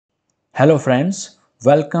Hello friends,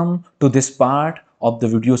 welcome to this part of the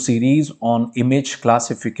video series on image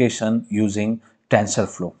classification using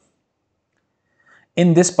Tensorflow.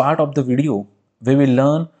 In this part of the video, we will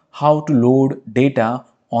learn how to load data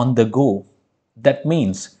on the go. That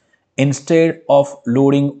means instead of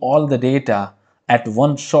loading all the data at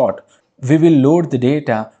one shot, we will load the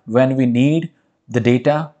data when we need the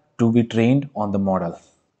data to be trained on the model.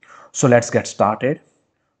 So let's get started.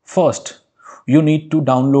 First, you need to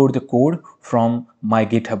download the code from my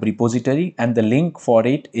GitHub repository and the link for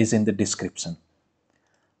it is in the description.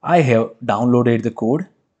 I have downloaded the code.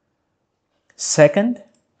 Second,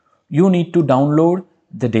 you need to download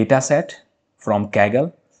the dataset from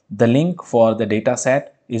Kaggle. The link for the dataset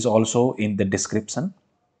is also in the description.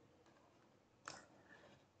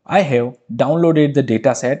 I have downloaded the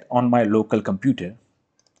dataset on my local computer.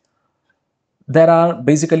 There are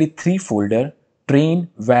basically three folders: train,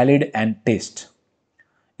 valid and test.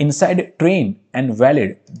 Inside train and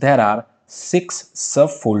valid, there are 6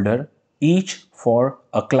 subfolders, each for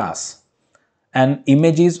a class, and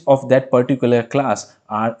images of that particular class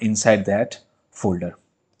are inside that folder.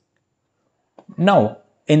 Now,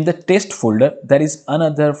 in the test folder, there is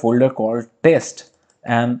another folder called test,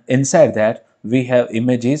 and inside that we have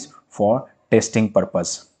images for testing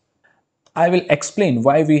purpose. I will explain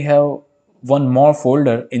why we have one more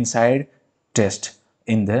folder inside test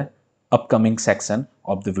in the upcoming section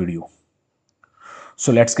of the video.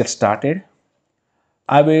 So let's get started.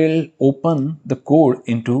 I will open the code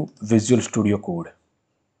into Visual Studio Code.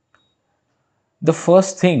 The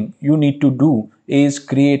first thing you need to do is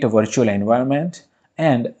create a virtual environment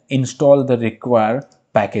and install the required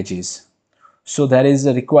packages. So there is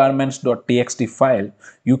a requirements.txt file.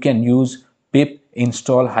 You can use pip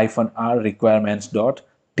install -r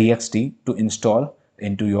requirements.txt to install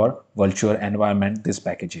into your virtual environment these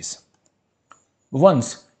packages. Once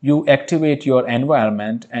you activate your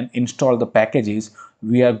environment and install the packages,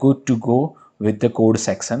 we are good to go with the code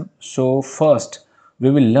section. So first, we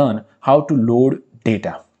will learn how to load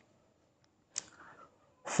data.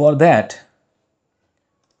 For that,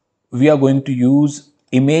 we are going to use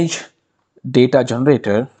image data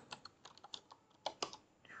generator.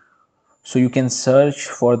 So you can search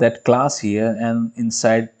for that class here, and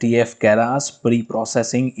inside TF Keras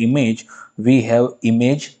pre-processing image, we have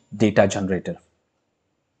image data generator.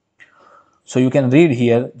 So you can read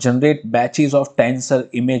here, generate batches of tensor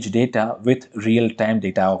image data with real-time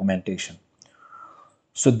data augmentation.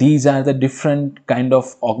 So these are the different kind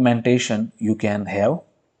of augmentation you can have.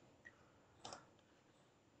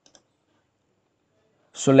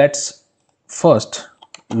 So let's first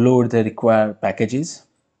load the required packages.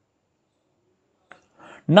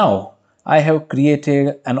 Now I have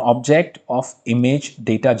created an object of image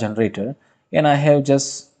data generator, and I have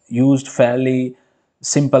just used fairly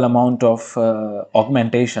simple amount of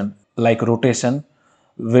augmentation like rotation,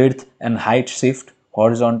 width and height shift,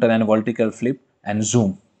 horizontal and vertical flip and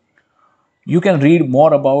zoom. You can read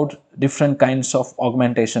more about different kinds of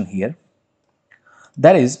augmentation here.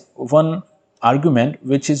 There is one argument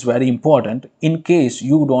which is very important in case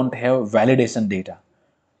you don't have validation data.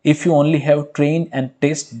 If you only have train and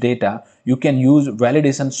test data, you can use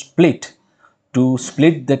validation split to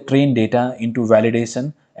split the train data into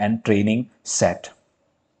validation and training set.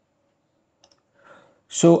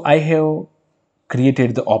 So I have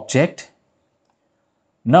created the object.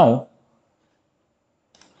 Now,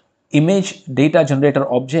 image data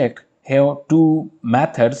generator object have two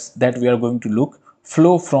methods that we are going to look: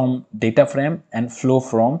 flow from data frame and flow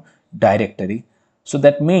from directory. So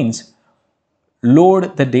that means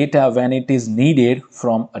load the data when it is needed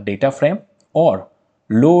from a data frame, or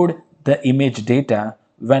load the image data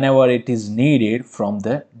whenever it is needed from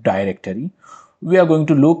the directory. We are going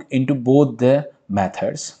to look into both the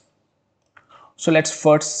methods. So let's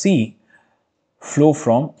first see flow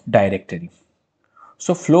from directory.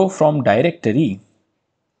 So flow from directory,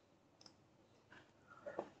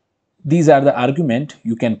 these are the argument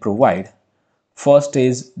you can provide. First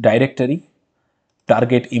is directory,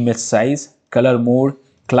 target image size, color mode,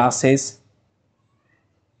 classes,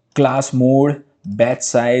 class mode, batch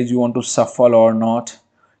size, you want to shuffle or not,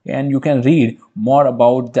 and you can read more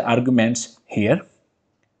about the arguments here.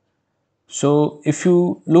 So if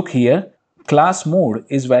you look here, class mode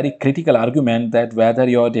is very critical argument that whether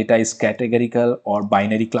your data is categorical or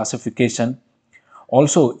binary classification.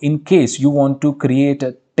 Also, in case you want to create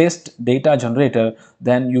a test data generator,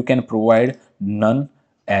 then you can provide none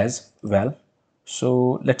as well.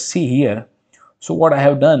 So let's see here. So what I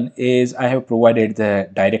have done is I have provided the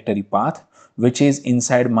directory path which is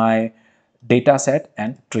inside my dataset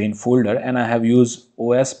and train folder, and I have used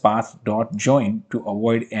ospath.join to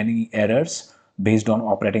avoid any errors based on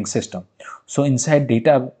operating system. So inside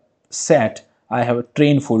data set I have a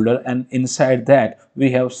train folder, and inside that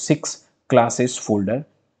we have 6 classes folder.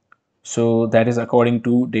 So that is according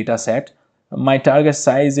to data set. My target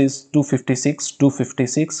size is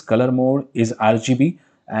 256, color mode is RGB,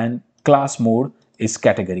 and class mode is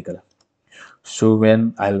categorical. So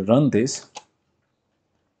when I'll run this,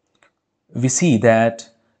 we see that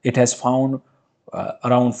it has found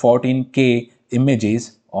around 14K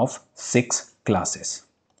images of 6 classes.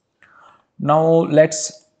 Now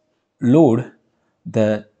let's load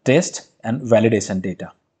the test and validation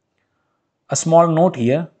data. A small note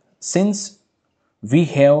here, since we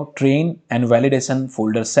have train and validation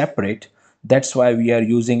folder separate, that's why we are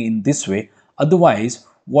using in this way. Otherwise,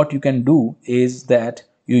 what you can do is that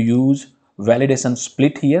you use validation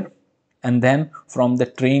split here, and then from the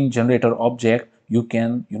train generator object you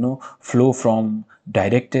can flow from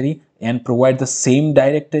directory and provide the same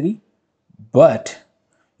directory, but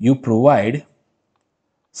you provide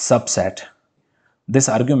subset. This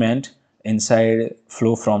argument inside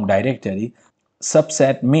flow from directory,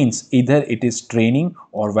 subset means either it is training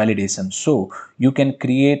or validation. So you can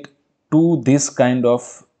create two this kind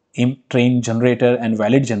of train generator and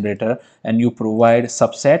valid generator, and you provide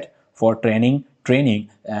subset for training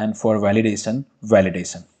and for validation.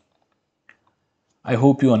 I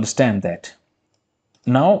hope you understand that.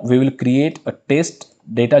 Now we will create a test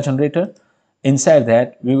data generator. Inside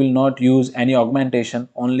that we will not use any augmentation,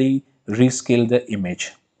 only rescale the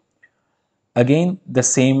image. Again the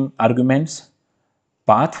same arguments,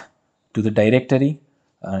 path to the directory,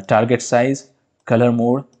 target size, color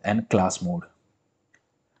mode and class mode.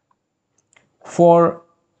 For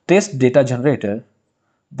test data generator,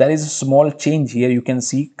 there is a small change here. You can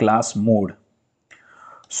see class mode.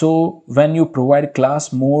 So when you provide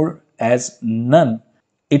class mode as none,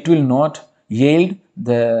 it will not yield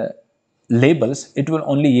the labels, it will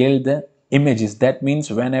only yield the images. That means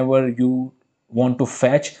whenever you want to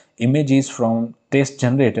fetch images from test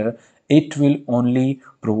generator, it will only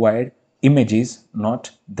provide images,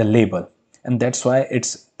 not the label, and that's why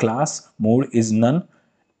its class mode is none.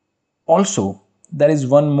 Also, there is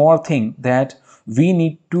one more thing, that we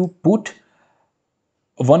need to put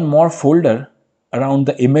one more folder around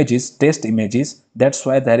the images, test images. That's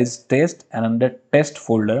why there is test and under test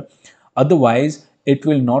folder, otherwise it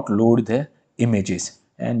will not load the images,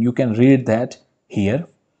 and you can read that here.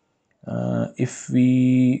 If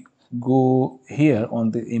we go here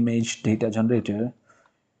on the image data generator,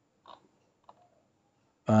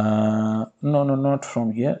 no, not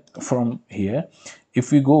from here, from here.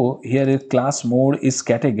 If we go here, class mode is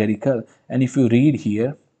categorical, and if you read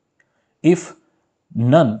here, if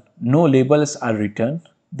none, no labels are returned,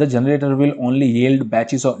 the generator will only yield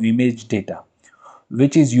batches of image data,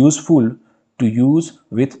 which is useful to use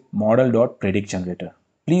with model.predict generator.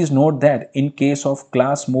 Please note that in case of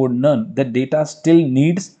class mode none, the data still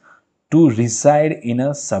needs to reside in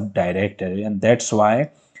a subdirectory, and that's why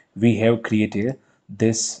we have created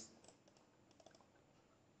this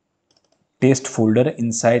test folder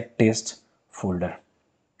inside test folder.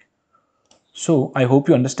 So I hope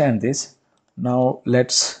you understand this. Now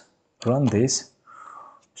let's run this.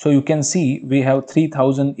 So you can see we have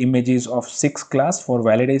 3000 images of 6 class for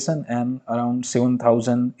validation and around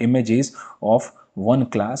 7000 images of one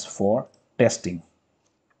class for testing.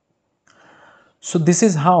 So this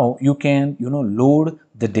is how you can load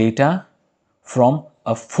the data from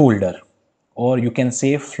a folder, or you can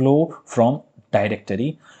say flow from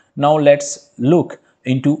directory. Now let's look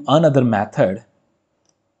into another method,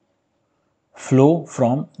 flow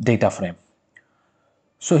from data frame.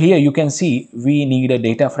 So here you can see we need a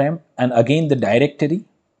data frame, and again the directory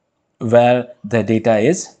where the data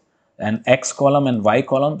is, an X column and Y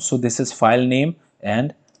column. So this is file name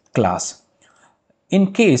and class.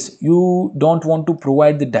 In case you don't want to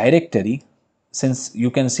provide the directory, since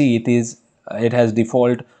you can see it has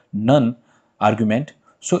default none argument.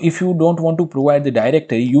 So if you don't want to provide the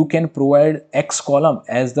directory, you can provide X column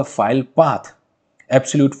as the file path,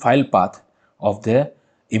 absolute file path of the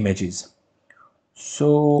images.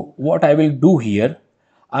 So what I will do here,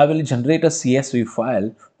 I will generate a CSV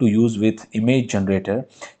file to use with image generator,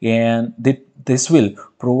 and this will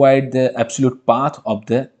provide the absolute path of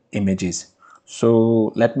the images.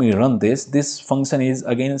 So let me run this. This function is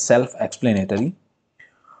again self-explanatory.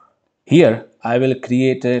 Here I will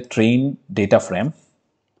create a train data frame.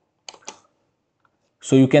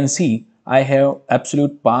 So you can see I have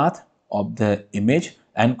absolute path of the image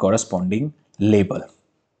and corresponding label.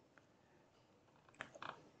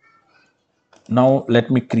 Now let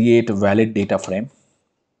me create a valid data frame.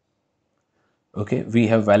 Okay, we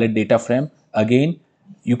have valid data frame. Again,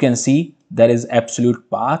 you can see there is absolute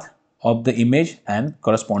path of the image and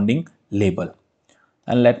corresponding label.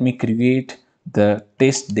 And let me create the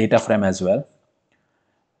test data frame as well.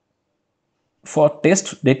 For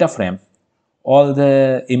test data frame, all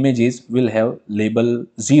the images will have label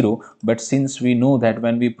 0, but since we know that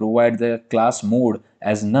when we provide the class mode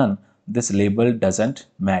as none, this label doesn't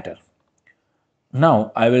matter.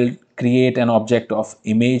 Now I will create an object of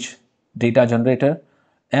image data generator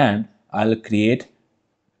and I'll create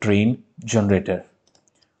train generator.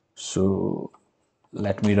 So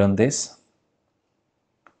let me run this.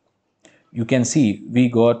 You can see we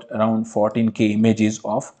got around 14k images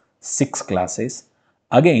of 6 classes.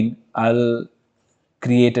 Again, I'll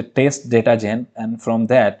create a test data gen, and from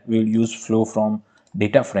that we'll use flow from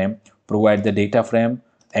data frame, provide the data frame,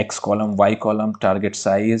 x column, y column, target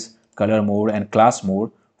size, color mode and class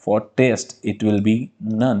mode. For test it will be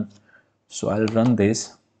none. So I'll run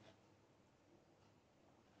this.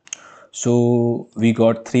 So we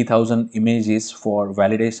got 3000 images for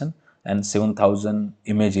validation and 7000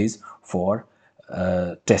 images for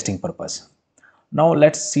testing purpose. Now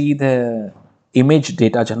let's see the image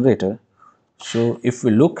data generator. So if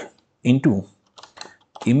we look into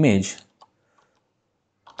image,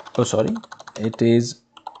 oh sorry, it is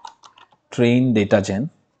train data gen.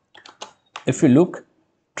 If you look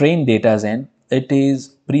train data gen, it is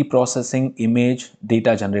pre-processing image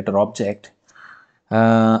data generator object.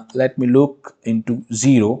 Let me look into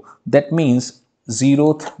 0. That means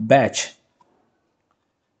 0th batch.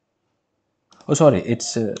 Oh sorry,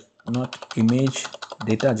 it's not image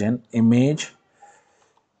data gen, image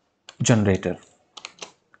generator.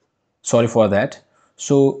 Sorry for that.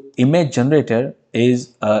 So image generator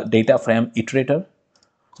is a data frame iterator.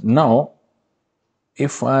 Now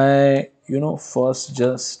if I first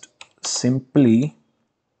just simply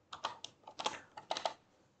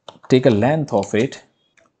take a length of it,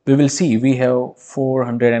 we will see we have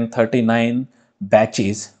 439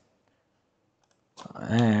 batches,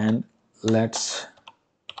 and let's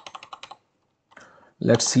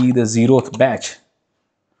see the 0th batch.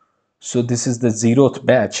 So this is the 0th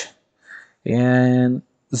batch, and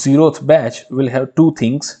 0th batch will have two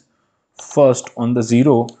things. First, on the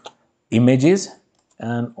 0 images,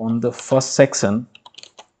 and on the first section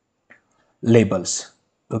labels.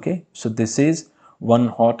 Okay, so this is one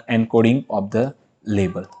hot encoding of the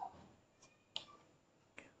label.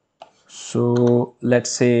 So let's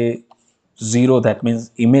say 0, that means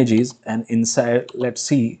images, and inside let's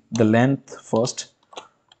see the length first.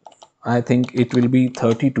 I think it will be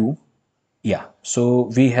 32. Yeah,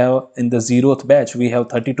 so we have in the 0th batch we have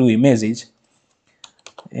 32 images,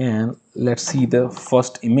 and let's see the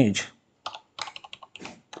first image.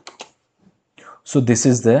 So this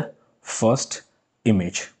is the first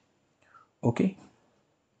image. Okay,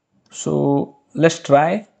 so let's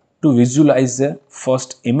try to visualize the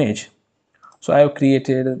first image. So I have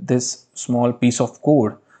created this small piece of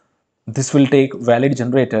code. This will take valid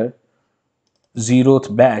generator,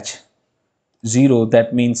 0th batch, 0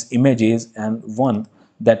 that means images and 1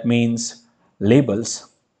 that means labels.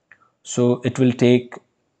 So it will take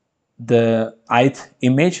the ith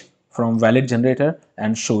image from valid generator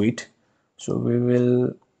and show it. So we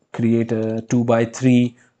will create a 2 by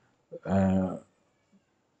 3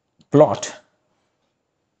 plot.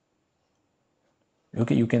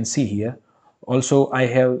 Okay, you can see here. Also I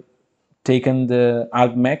have taken the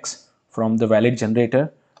argmax from the valid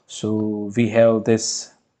generator. So we have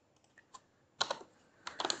this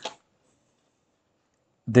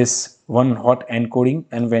one hot encoding,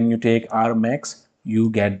 and when you take argmax you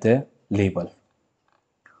get the label.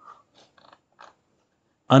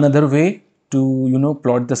 Another way to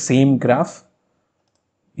plot the same graph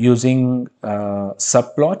using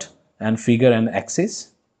subplot and figure and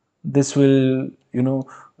axis. This will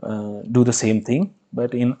do the same thing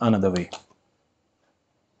but in another way.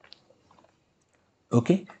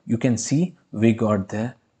 Okay, you can see we got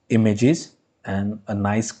the images and a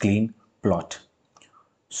nice clean plot.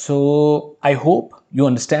 So I hope you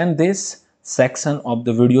understand this section of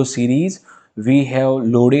the video series. We have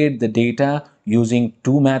loaded the data using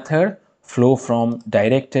two methods: flow from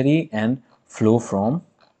directory and flow from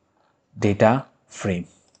data frame.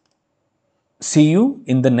 See you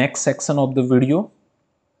in the next section of the video.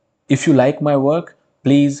 If you like my work,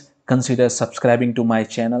 please consider subscribing to my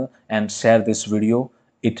channel and share this video.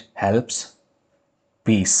 It helps.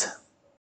 Peace.